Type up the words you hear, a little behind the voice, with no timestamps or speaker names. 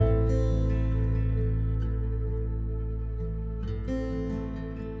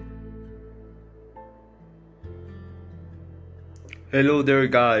Hello there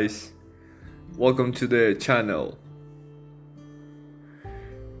guys, welcome to the channel.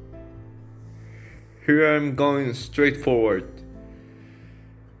 Here I'm going straight forward.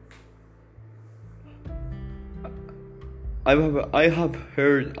 I have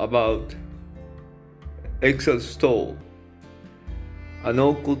heard about Axel Stoll, an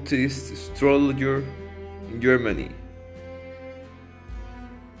occultist astrologer in Germany.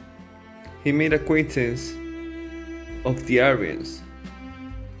 He made acquaintance of the Aryans,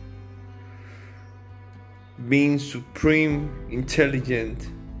 being supreme intelligent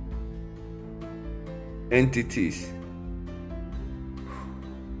entities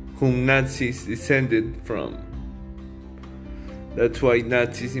whom Nazis descended from. That's why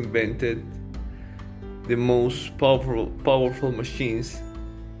Nazis invented the most powerful machines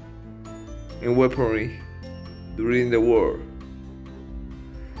and weaponry during the war,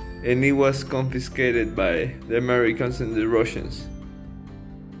 and it was confiscated by the Americans and the Russians.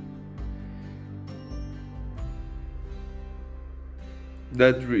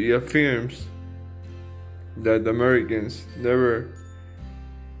 That reaffirms that the Americans never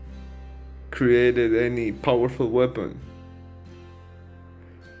created any powerful weapon.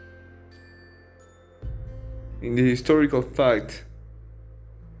 In the historical fact,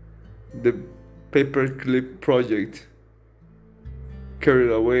 the Paperclip project,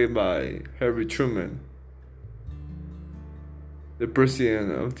 carried away by Harry Truman, the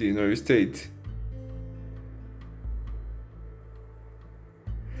President of the United States,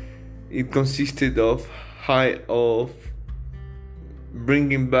 it consisted of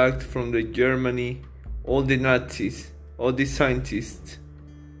bringing back from the Germany all the Nazis, all the scientists,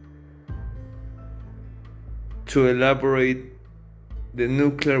 to elaborate the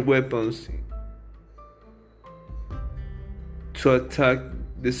nuclear weapons to attack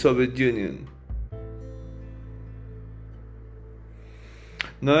the Soviet Union.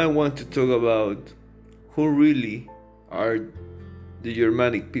 Now I want to talk about who really are the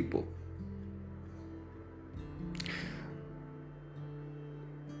Germanic people.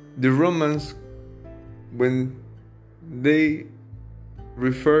 The Romans, when they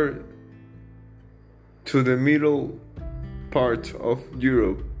refer to the middle part of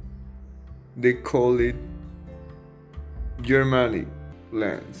Europe, they call it Germanic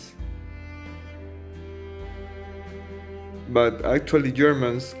lands. But actually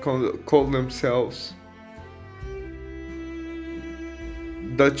Germans call themselves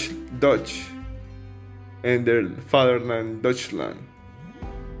Dutch and their fatherland Deutschland.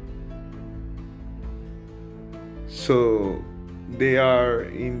 So they are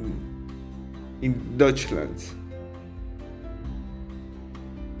in Deutschland.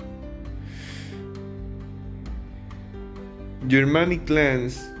 Germanic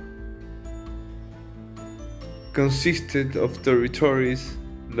lands consisted of territories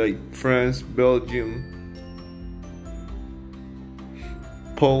like France, Belgium,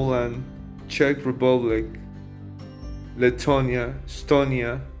 Poland, Czech Republic, Lithuania,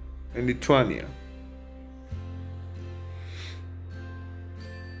 Estonia, and Lithuania.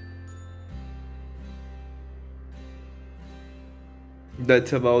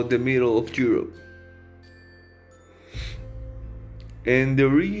 That's about the middle of Europe. And the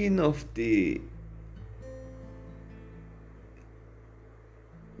origin of the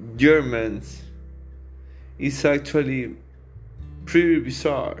Germans is actually pretty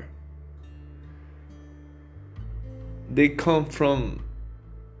bizarre. They come from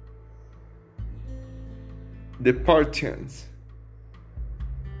the Parthians,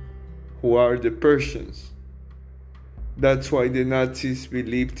 who are the Persians. That's why the Nazis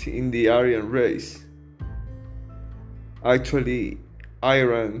believed in the Aryan race. Actually,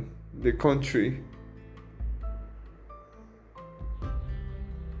 Iran, the country,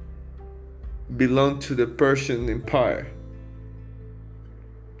 belonged to the Persian Empire.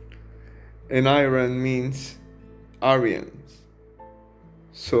 And Iran means Aryans.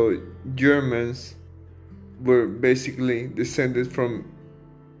 So Germans were basically descended from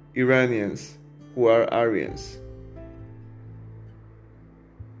Iranians, who are Aryans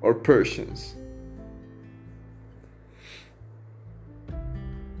or Persians.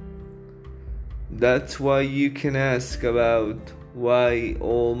 That's why you can ask about why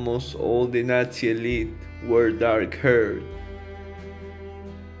almost all the Nazi elite were dark-haired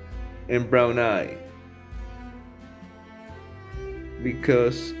and brown-eyed.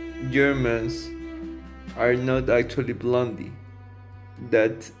 Because Germans are not actually blondie.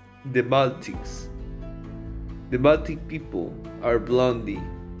 That's the Baltics. The Baltic people are blondie,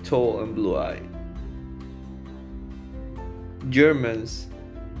 tall and blue-eyed. Germans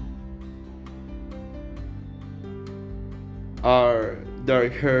are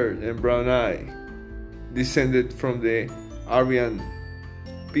dark haired and brown eyed, descended from the Aryan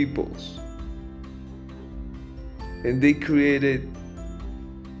peoples. And they created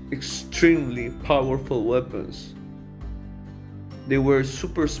extremely powerful weapons. They were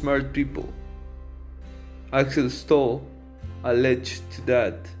super smart people. Axel Stoll alleged to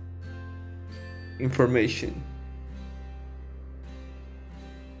that information.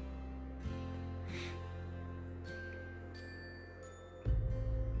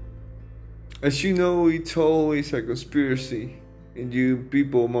 As you know, it's always a conspiracy, and you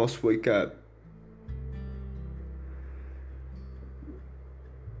people must wake up.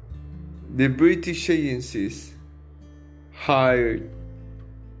 The British agencies hired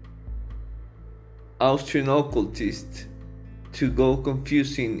Austrian occultists to go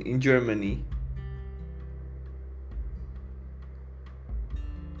confusing in Germany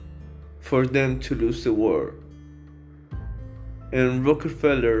for them to lose the war. And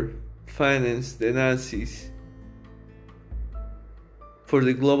Rockefeller financed the Nazis for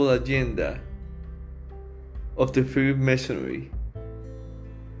the global agenda of the Freemasonry.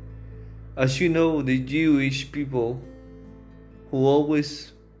 As you know, the Jewish people who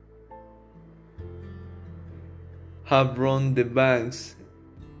always have run the banks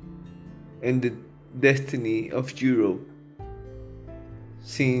and the destiny of Europe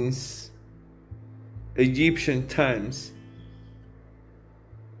since Egyptian times,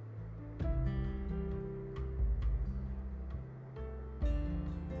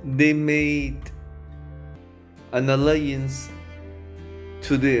 they made an alliance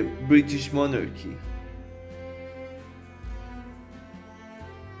to the British monarchy.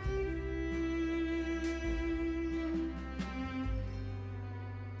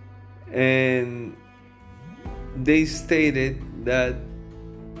 And they stated that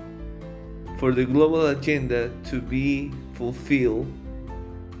for the global agenda to be fulfilled,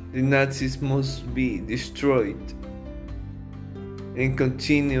 the Nazis must be destroyed and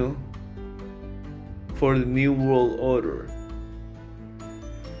continue for the New World Order.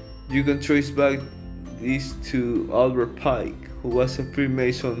 You can trace back this to Albert Pike, who was a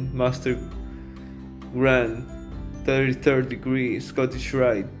Freemason Master Grand 33rd degree Scottish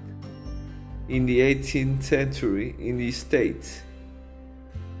Rite in the 18th century in the States.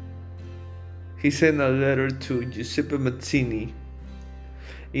 He sent a letter to Giuseppe Mazzini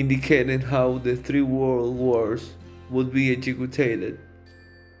indicating how the 3 world wars would be executed.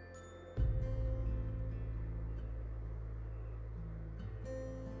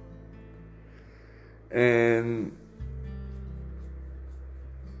 And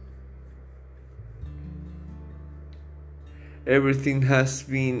everything has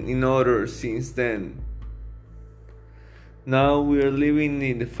been in order since then. Now we are living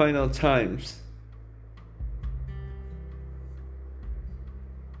in the final times.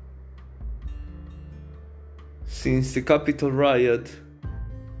 Since the Capitol riot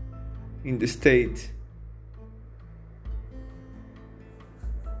in the state,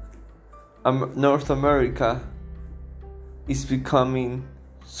 North America is becoming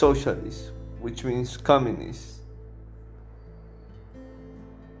socialist, which means communist.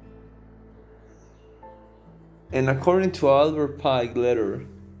 And according to Albert Pike letter,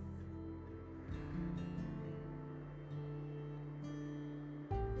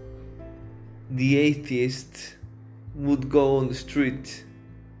 the atheists would go on the street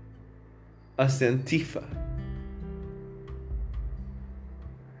as the Antifa,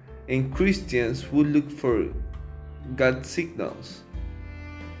 and Christians would look for God signals,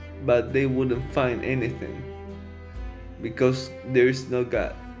 but they wouldn't find anything because there is no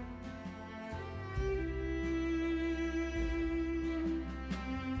God.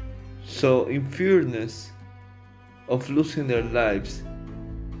 So in fearness of losing their lives,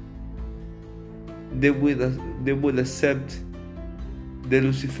 they will accept the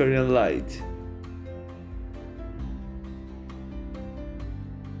Luciferian light.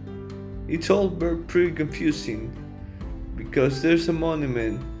 It's all pretty confusing because there's a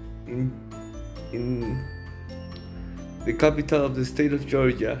monument in the capital of the state of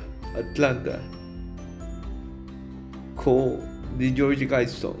Georgia, Atlanta, called the Georgia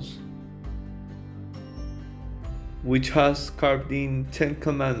Guidestones, which has carved in 10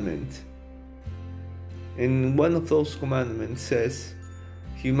 commandments. And one of those commandments says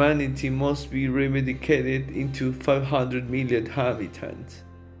humanity must be eradicated into 500 million inhabitants.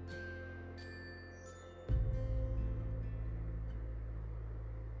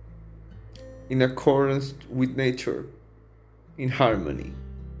 In accordance with nature, in harmony.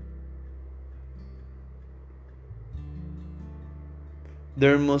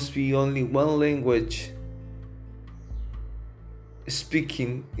 There must be only one language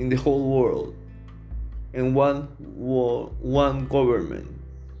speaking in the whole world, and one government,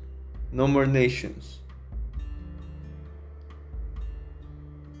 no more nations.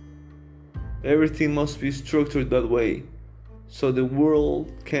 Everything must be structured that way so the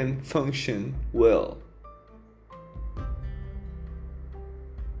world can function well.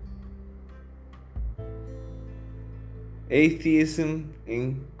 Atheism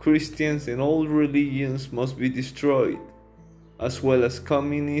and Christians and all religions must be destroyed, as well as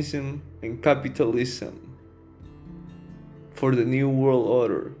communism and capitalism, for the new world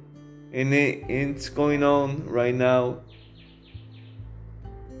order. And it's going on right now.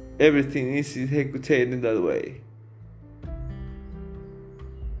 Everything is executed in that way.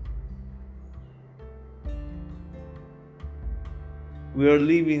 We are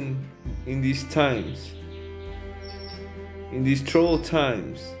living in these times, in these troubled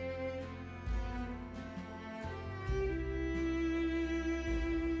times.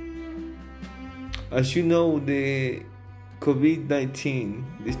 As you know, the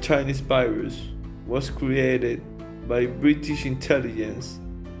COVID-19, the Chinese virus, was created by British intelligence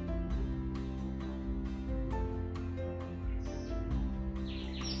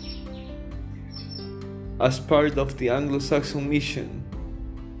as part of the Anglo-Saxon mission,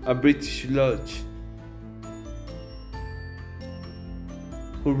 a British lodge,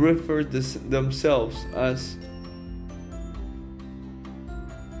 who referred themselves as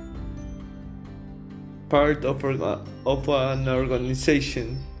part of an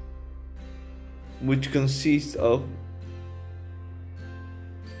organization which consists of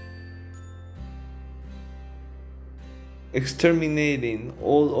exterminating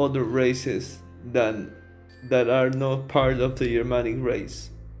all other races that are not part of the Germanic race.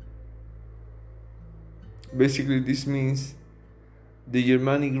 Basically, this means the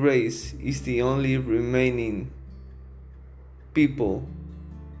Germanic race is the only remaining people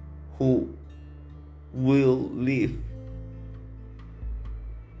who will live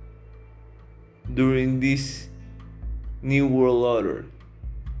during this new world order.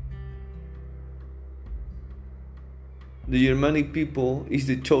 The Germanic people is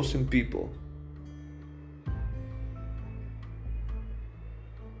the chosen people.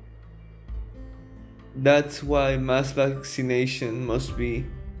 That's why mass vaccination must be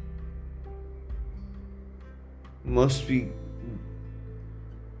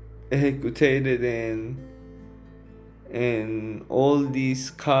executed, and all these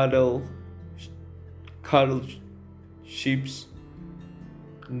cattle ships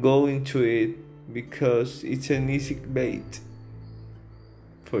go into it because it's an easy bait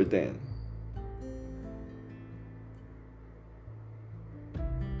for them.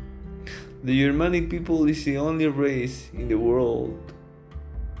 The Germanic people is the only race in the world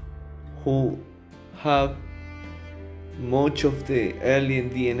who have much of the alien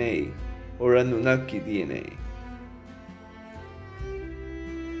DNA or Anunnaki DNA.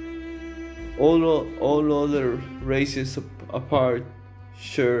 All other races apart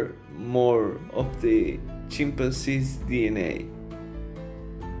share more of the chimpanzee's DNA.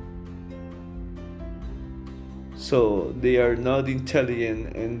 So they are not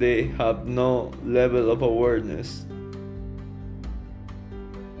intelligent and they have no level of awareness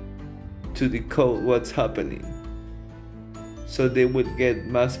to decode what's happening. So they will get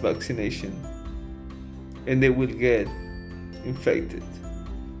mass vaccination and they will get infected.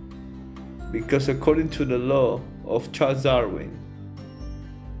 Because according to the law of Charles Darwin,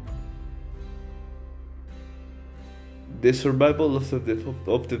 the survival of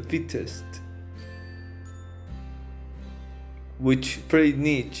the fittest, which Friedrich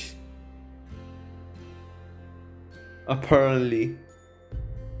Nietzsche apparently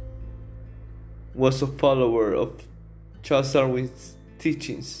was a follower of Charles Darwin's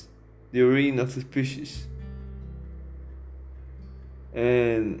teachings, the origin of the species.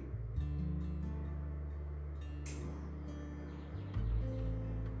 And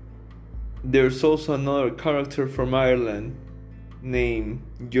there's also another character from Ireland named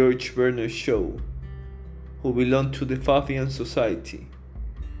George Bernard Shaw, who belonged to the Fabian Society.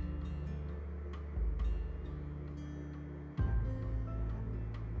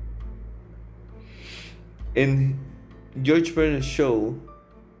 And George Bernard Shaw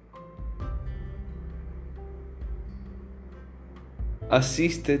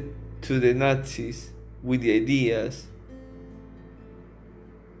assisted to the Nazis with the ideas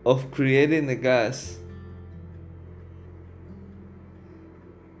of creating a gas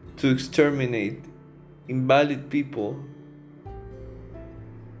to exterminate invalid people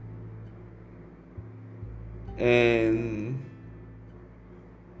and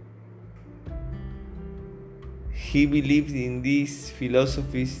he believed in these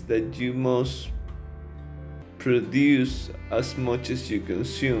philosophies that you must produce as much as you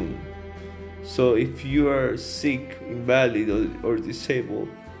consume. So if you are sick, invalid, or disabled,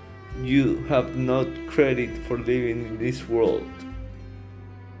 you have not credit for living in this world.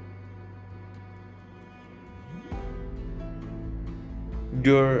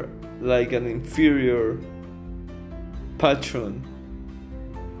 You're like an inferior patron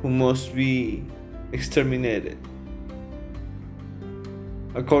who must be exterminated.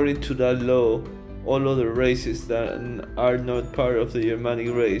 According to that law, all other races that are not part of the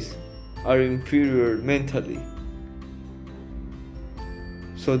Germanic race are inferior mentally.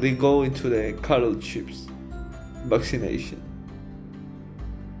 So they go into the cattle chips vaccination.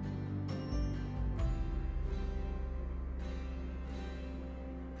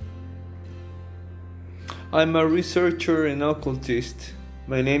 I'm a researcher and occultist.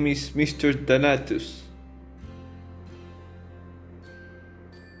 My name is Mr. Thanatos.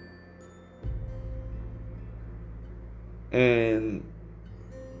 And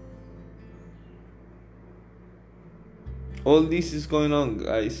all this is going on,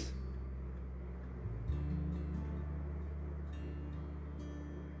 guys.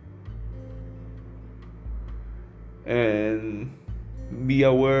 And be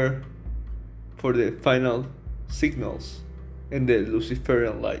aware for the final signals in the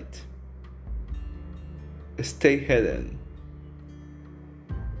Luciferian light. Stay hidden.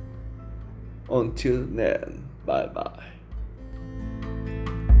 Until then, bye bye.